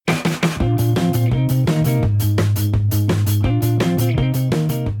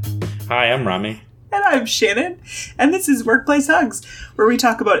Hi, I'm Rami. And I'm Shannon. And this is Workplace Hugs, where we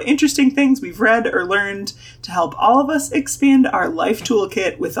talk about interesting things we've read or learned to help all of us expand our life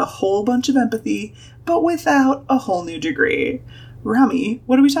toolkit with a whole bunch of empathy, but without a whole new degree. Rami,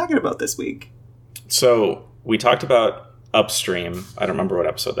 what are we talking about this week? So, we talked about Upstream. I don't remember what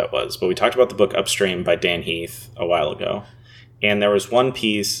episode that was, but we talked about the book Upstream by Dan Heath a while ago. And there was one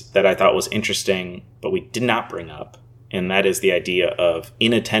piece that I thought was interesting, but we did not bring up, and that is the idea of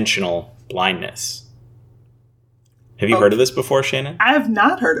inattentional blindness. Have you heard of this before, Shannon? I have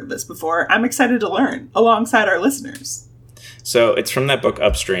not heard of this before. I'm excited to learn alongside our listeners. So it's from that book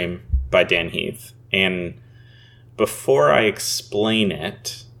Upstream by Dan Heath. And before I explain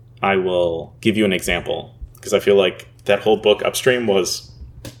it, I will give you an example, because I feel like that whole book Upstream was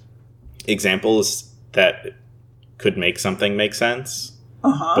examples that could make something make sense.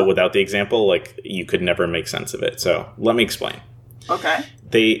 But without the example, like, you could never make sense of it. So let me explain. Okay.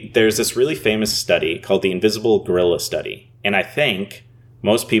 There's this really famous study called the Invisible Gorilla Study. And I think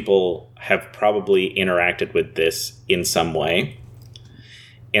most people have probably interacted with this in some way.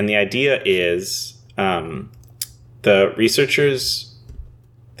 And the idea is the research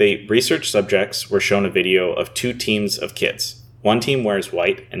subjects were shown a video of two teams of kids. One team wears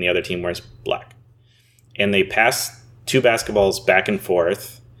white and the other team wears black. And they pass two basketballs back and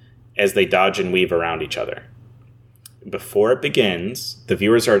forth as they dodge and weave around each other. Before it begins, the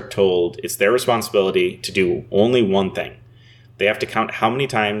viewers are told it's their responsibility to do only one thing. They have to count how many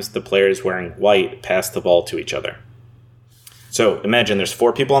times the players wearing white pass the ball to each other. So imagine there's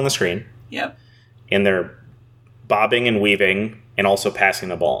four people on the screen. Yep. And they're bobbing and weaving and also passing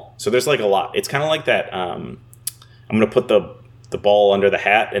the ball. So there's like a lot. It's kind of like that. I'm going to put the ball under the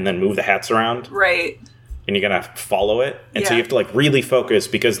hat and then move the hats around. Right. And you're going to follow it. And so you have to like really focus,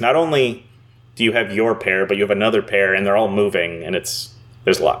 because not only do you have your pair, but you have another pair and they're all moving, and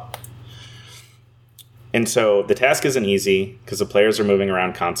there's a lot. And so the task isn't easy because the players are moving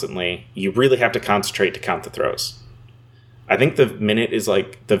around constantly. You really have to concentrate to count the throws. I think the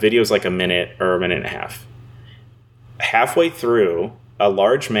video is like a minute or a minute and a half. Halfway through, a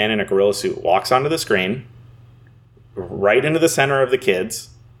large man in a gorilla suit walks onto the screen, right into the center of the kids,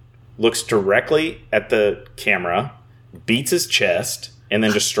 looks directly at the camera, beats his chest, and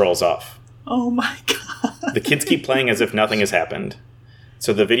then just strolls off. Oh my God. The kids keep playing as if nothing has happened.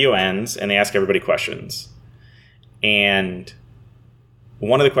 So the video ends, and they ask everybody questions. And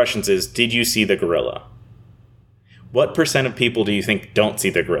one of the questions is, did you see the gorilla? What % of people do you think don't see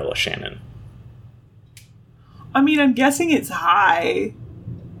the gorilla, Shannon? I mean, I'm guessing it's high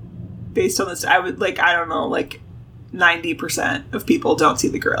based on this. I don't know, like 90% of people don't see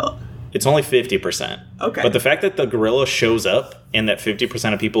the gorilla. It's only 50%. Okay. But the fact that the gorilla shows up and that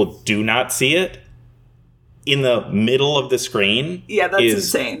 50% of people do not see it in the middle of the screen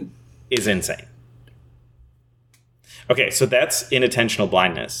insane. Is insane. Okay, so that's inattentional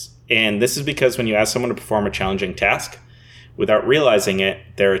blindness. And this is because when you ask someone to perform a challenging task, without realizing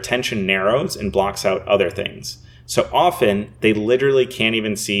it, their attention narrows and blocks out other things. So often, they literally can't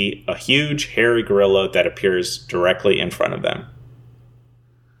even see a huge, hairy gorilla that appears directly in front of them.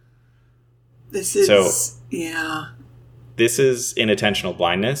 This is inattentional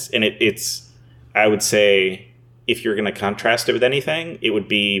blindness, and it's, I would say, if you're going to contrast it with anything, it would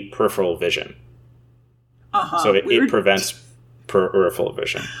be peripheral vision. So it prevents peripheral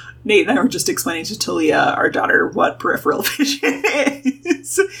vision. Nate and I were just explaining to Talia, our daughter, what peripheral vision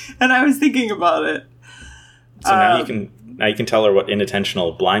is, and I was thinking about it. So now you can tell her what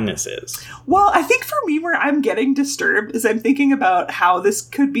inattentional blindness is. Well, I think for me, where I'm getting disturbed is I'm thinking about how this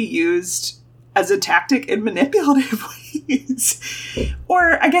could be used as a tactic in manipulative ways.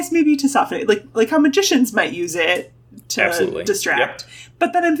 Or I guess maybe to soften it, like how magicians might use it to distract. Yep.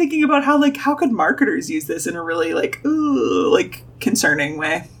 But then I'm thinking about how could marketers use this in a really concerning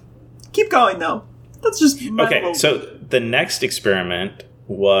way. Keep going though. That's just okay. So the next experiment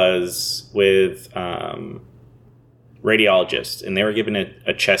was with radiologists, and they were given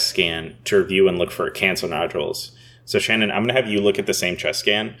a chest scan to review and look for cancer nodules. So Shannon, I'm going to have you look at the same chest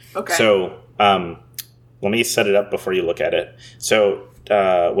scan. Okay. So let me set it up before you look at it. So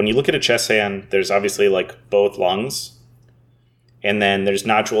when you look at a chest scan, there's obviously like both lungs, and then there's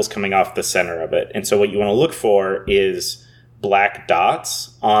nodules coming off the center of it. And so what you want to look for is black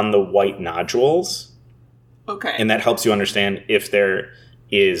dots on the white nodules. Okay. And that helps you understand if there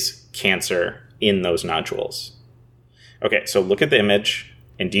is cancer in those nodules. Okay, so look at the image,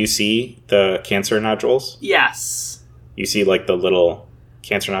 and do you see the cancer nodules? Yes. You see like the little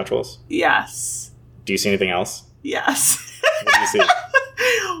cancer nodules? Yes. Do you see anything else? Yes. What do you see?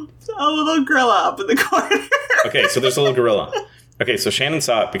 A little gorilla up in the corner. Okay, so there's a little gorilla. Okay, so Shannon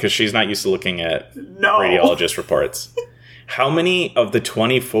saw it because she's not used to looking at No. radiologist reports. How many of the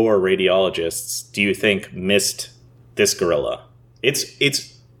 24 radiologists do you think missed this gorilla?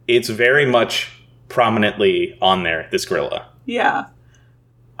 It's very much prominently on there, this gorilla. Yeah.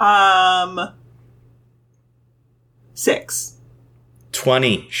 6.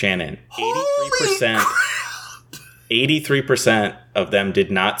 20, Shannon. 83%. 83% of them did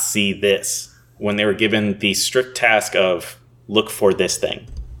not see this when they were given the strict task of look for this thing.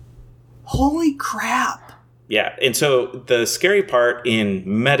 Holy crap. Yeah, and so the scary part in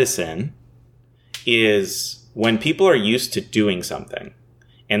medicine is when people are used to doing something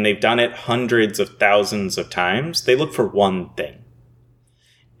and they've done it hundreds of thousands of times, they look for one thing.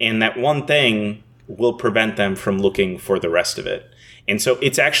 And that one thing will prevent them from looking for the rest of it. And so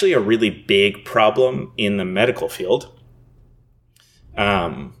it's actually a really big problem in the medical field,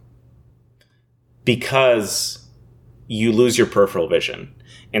 because you lose your peripheral vision.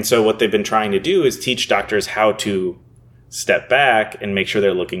 And so what they've been trying to do is teach doctors how to step back and make sure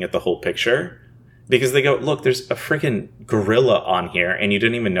they're looking at the whole picture. Because they go, look, there's a freaking gorilla on here and you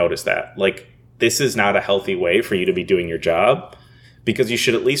didn't even notice that. Like, this is not a healthy way for you to be doing your job, because you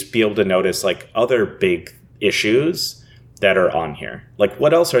should at least be able to notice like other big issues that are on here. Like,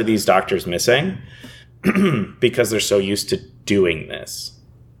 what else are these doctors missing? Because they're so used to doing this.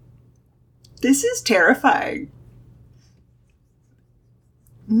 This is terrifying.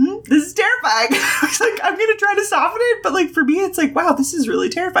 This is terrifying. I was like, I'm going to try to soften it. But like, for me, it's like, wow, this is really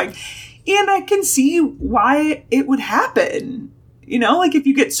terrifying. And I can see why it would happen. You know, like if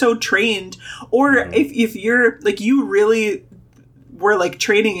you get so trained, or if you're like, you really were like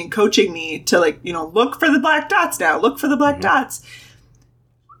training and coaching me to like, you know, look for the black dots now, look for the black dots.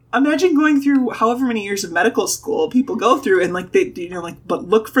 Imagine going through however many years of medical school people go through and like, they, you know, like, but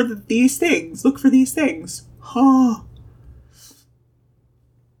look for these things, look for these things. Oh.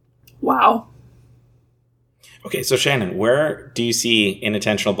 Wow. Okay, so Shannon, where do you see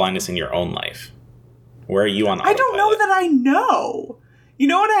inattentional blindness in your own life? Where are you on autopilot? I don't know that I know. You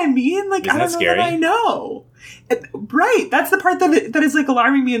know what I mean? Like, Isn't I don't that know scary? that I know. Right. That's the part that is like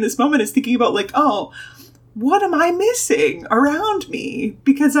alarming me in this moment, is thinking about like, oh, what am I missing around me?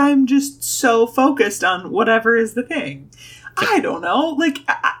 Because I'm just so focused on whatever is the thing. I don't know. Like,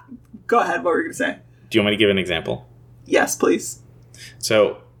 go ahead. What were you going to say? Do you want me to give an example? Yes, please.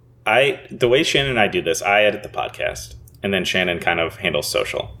 So the way Shannon and I do this, I edit the podcast, and then Shannon kind of handles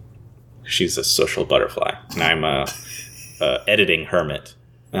social. She's a social butterfly, and I'm a editing hermit.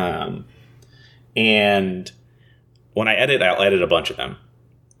 And when I edit, I'll edit a bunch of them.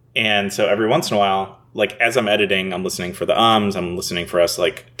 And so every once in a while, like as I'm editing, I'm listening for the I'm listening for us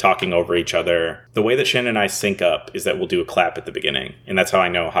like talking over each other. The way that Shannon and I sync up is that we'll do a clap at the beginning, and that's how I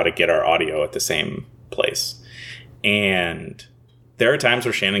know how to get our audio at the same place. And there are times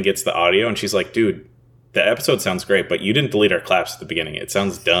where Shannon gets the audio and she's like, dude, the episode sounds great, but you didn't delete our claps at the beginning. It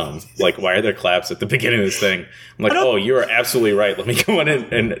sounds dumb. Like, why are there claps at the beginning of this thing? I'm like, oh, you are absolutely right. Let me go in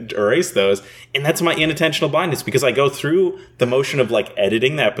and erase those. And that's my inattentional blindness, because I go through the motion of like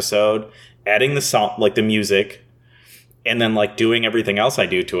editing the episode, adding the song, like the music, and then like doing everything else I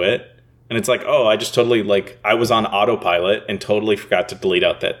do to it. And it's like, oh, I just totally like, I was on autopilot and totally forgot to delete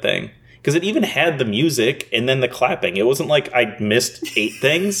out that thing. Because it even had the music and then the clapping. It wasn't like I missed 8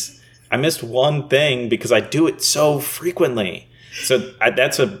 things. I missed one thing because I do it so frequently. So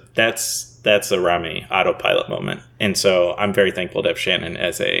that's a Rami autopilot moment. And so I'm very thankful to have Shannon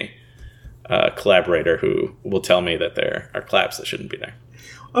as a collaborator who will tell me that there are claps that shouldn't be there.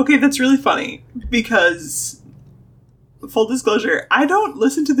 Okay, that's really funny, because full disclosure, I don't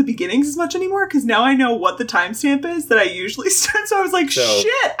listen to the beginnings as much anymore, because now I know what the timestamp is that I usually start. So I was like,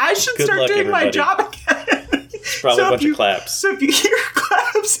 shit, I should start doing my job again. It's probably a bunch of claps. So if you hear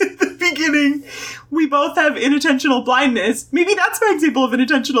claps at the beginning, we both have inattentional blindness. Maybe that's my example of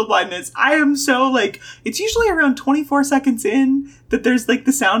inattentional blindness. I am so like, it's usually around 24 seconds in that there's like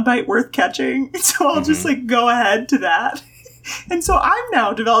the soundbite worth catching. So I'll just like go ahead to that. And so I'm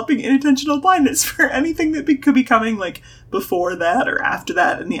now developing inattentional blindness for anything that could be coming like before that or after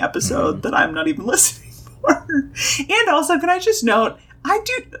that in the episode that I'm not even listening for. And also, can I just note, I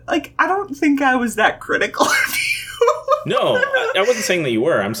don't think I was that critical of you. No, I wasn't saying that you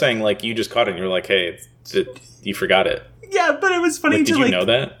were. I'm saying like you just caught it and you're like, hey, you forgot it. Yeah, but it was funny like, did you know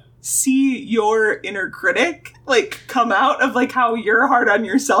that? See your inner critic like come out of like how you're hard on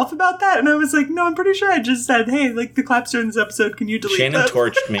yourself about that. And I was like, no, I'm pretty sure I just said, hey, like the claps during this episode, can you delete Shannon them?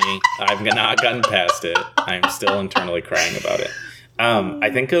 Torched me. I've not gotten past it. I'm still internally crying about it. I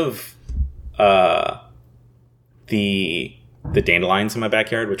think of the dandelions in my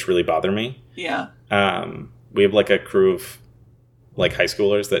backyard, which really bother me. Yeah. We have like a crew of like high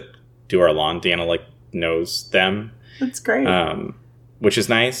schoolers that do our lawn. Deanna like knows them. That's great. Which is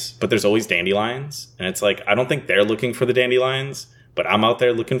nice, but there's always dandelions. And it's like, I don't think they're looking for the dandelions, but I'm out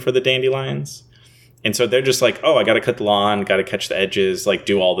there looking for the dandelions. And so they're just like, oh, I got to cut the lawn, got to catch the edges, like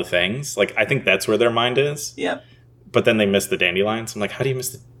do all the things. Like, I think that's where their mind is. Yep. But then they miss the dandelions. I'm like, how do you miss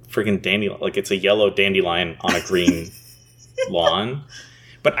the freaking dandelion? Like, it's a yellow dandelion on a green lawn.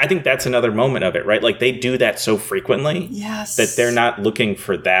 But I think that's another moment of it, right? Like, they do that so frequently. Yes. That they're not looking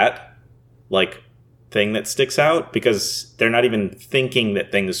for that, like, thing that sticks out because they're not even thinking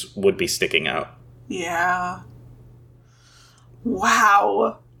that things would be sticking out. Yeah.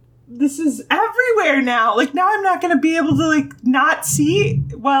 Wow. This is everywhere now. Like, now I'm not going to be able to, like, not see.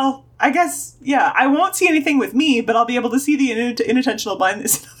 Well, I guess, yeah, I won't see anything with me, but I'll be able to see the inattentional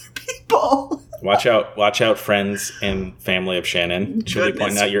blindness in other people. Watch out, friends and family of Shannon. She'll be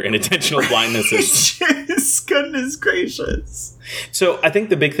pointing out your inattentional blindnesses. Goodness gracious. So I think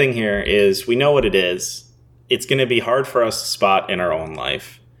the big thing here is we know what it is. It's going to be hard for us to spot in our own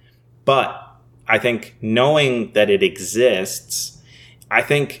life. But I think knowing that it exists, I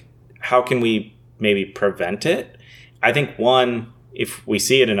think how can we maybe prevent it? I think one, if we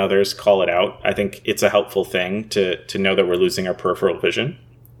see it in others, call it out. I think it's a helpful thing to know that we're losing our peripheral vision.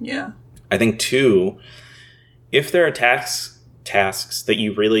 Yeah. I think two, if there are tasks that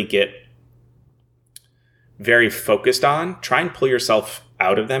you really get very focused on, try and pull yourself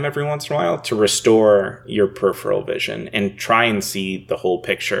out of them every once in a while to restore your peripheral vision and try and see the whole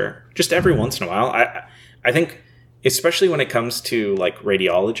picture just every once in a while. I think, especially when it comes to like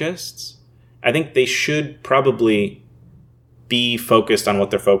radiologists, I think they should probably be focused on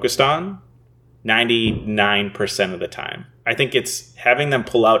what they're focused on 99% of the time. I think it's having them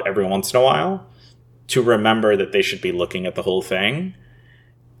pull out every once in a while to remember that they should be looking at the whole thing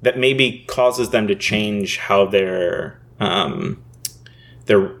that maybe causes them to change how their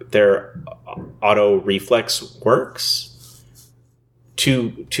auto reflex works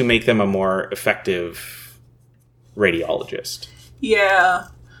to make them a more effective radiologist. Yeah.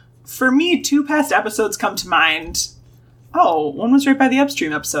 For me, 2 past episodes come to mind. Oh, one was right by the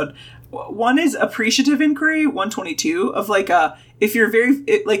upstream episode. One is appreciative inquiry, 122, of like if your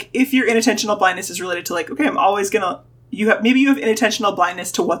inattentional blindness is related to like, okay, I'm always gonna, you have inattentional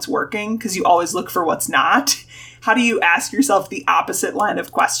blindness to what's working because you always look for what's not. How do you ask yourself the opposite line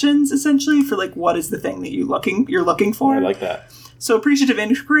of questions essentially for like what is the thing that you're looking for? I like that. So appreciative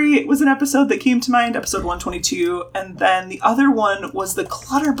inquiry was an episode that came to mind, episode 122, and then the other one was the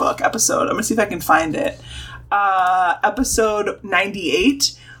Clutter Book episode. I'm gonna see if I can find it. Episode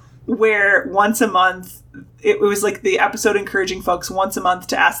 98. Where once a month, it was like the episode encouraging folks once a month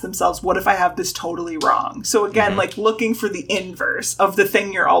to ask themselves, what if I have this totally wrong? So again, like looking for the inverse of the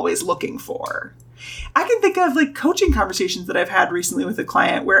thing you're always looking for. I can think of like coaching conversations that I've had recently with a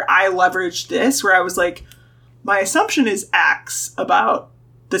client where I leveraged this, where I was like, my assumption is X about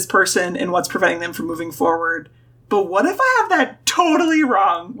this person and what's preventing them from moving forward. But what if I have that totally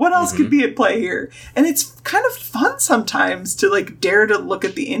wrong? What else could be at play here? And it's kind of fun sometimes to like dare to look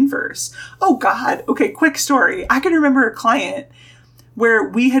at the inverse. Oh God. Okay, quick story. I can remember a client where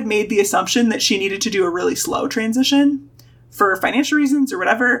we had made the assumption that she needed to do a really slow transition for financial reasons or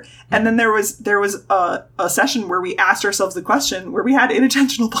whatever. And then there was a session where we asked ourselves the question where we had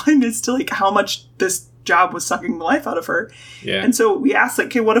inattentional blindness to like how much this job was sucking the life out of her. Yeah. And so we asked like,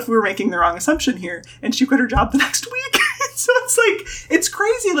 okay, what if we were making the wrong assumption here? And she quit her job the next week. So it's like, it's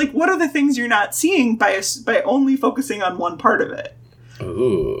crazy. Like, what are the things you're not seeing by only focusing on one part of it?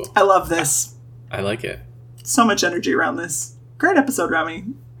 Ooh. I love this. I like it. So much energy around this. Great episode, Rami.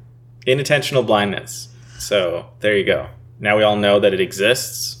 Inattentional blindness. So there you go. Now we all know that it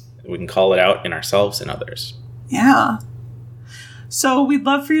exists. We can call it out in ourselves and others. Yeah. So we'd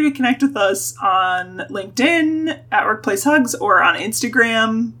love for you to connect with us on LinkedIn, at Workplace Hugs, or on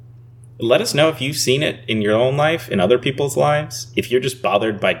Instagram. Let us know if you've seen it in your own life, in other people's lives. If you're just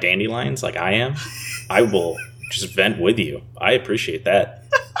bothered by dandelions like I am, I will just vent with you. I appreciate that.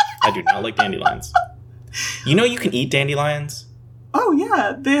 I do not like dandelions. You know you can eat dandelions? Oh,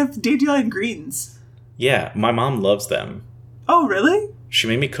 yeah. They have dandelion greens. Yeah, my mom loves them. Oh, really? She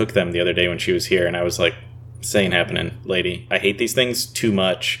made me cook them the other day when she was here, and I was like, this ain't happening, lady. I hate these things too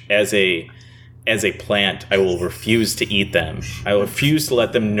much. As a plant, I will refuse to eat them. I will refuse to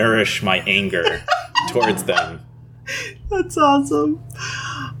let them nourish my anger towards them. That's awesome.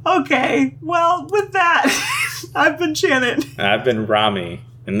 Okay, well, with that, I've been Shannon. I've been Rami,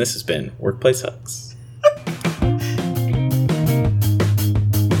 and this has been Workplace Hugs.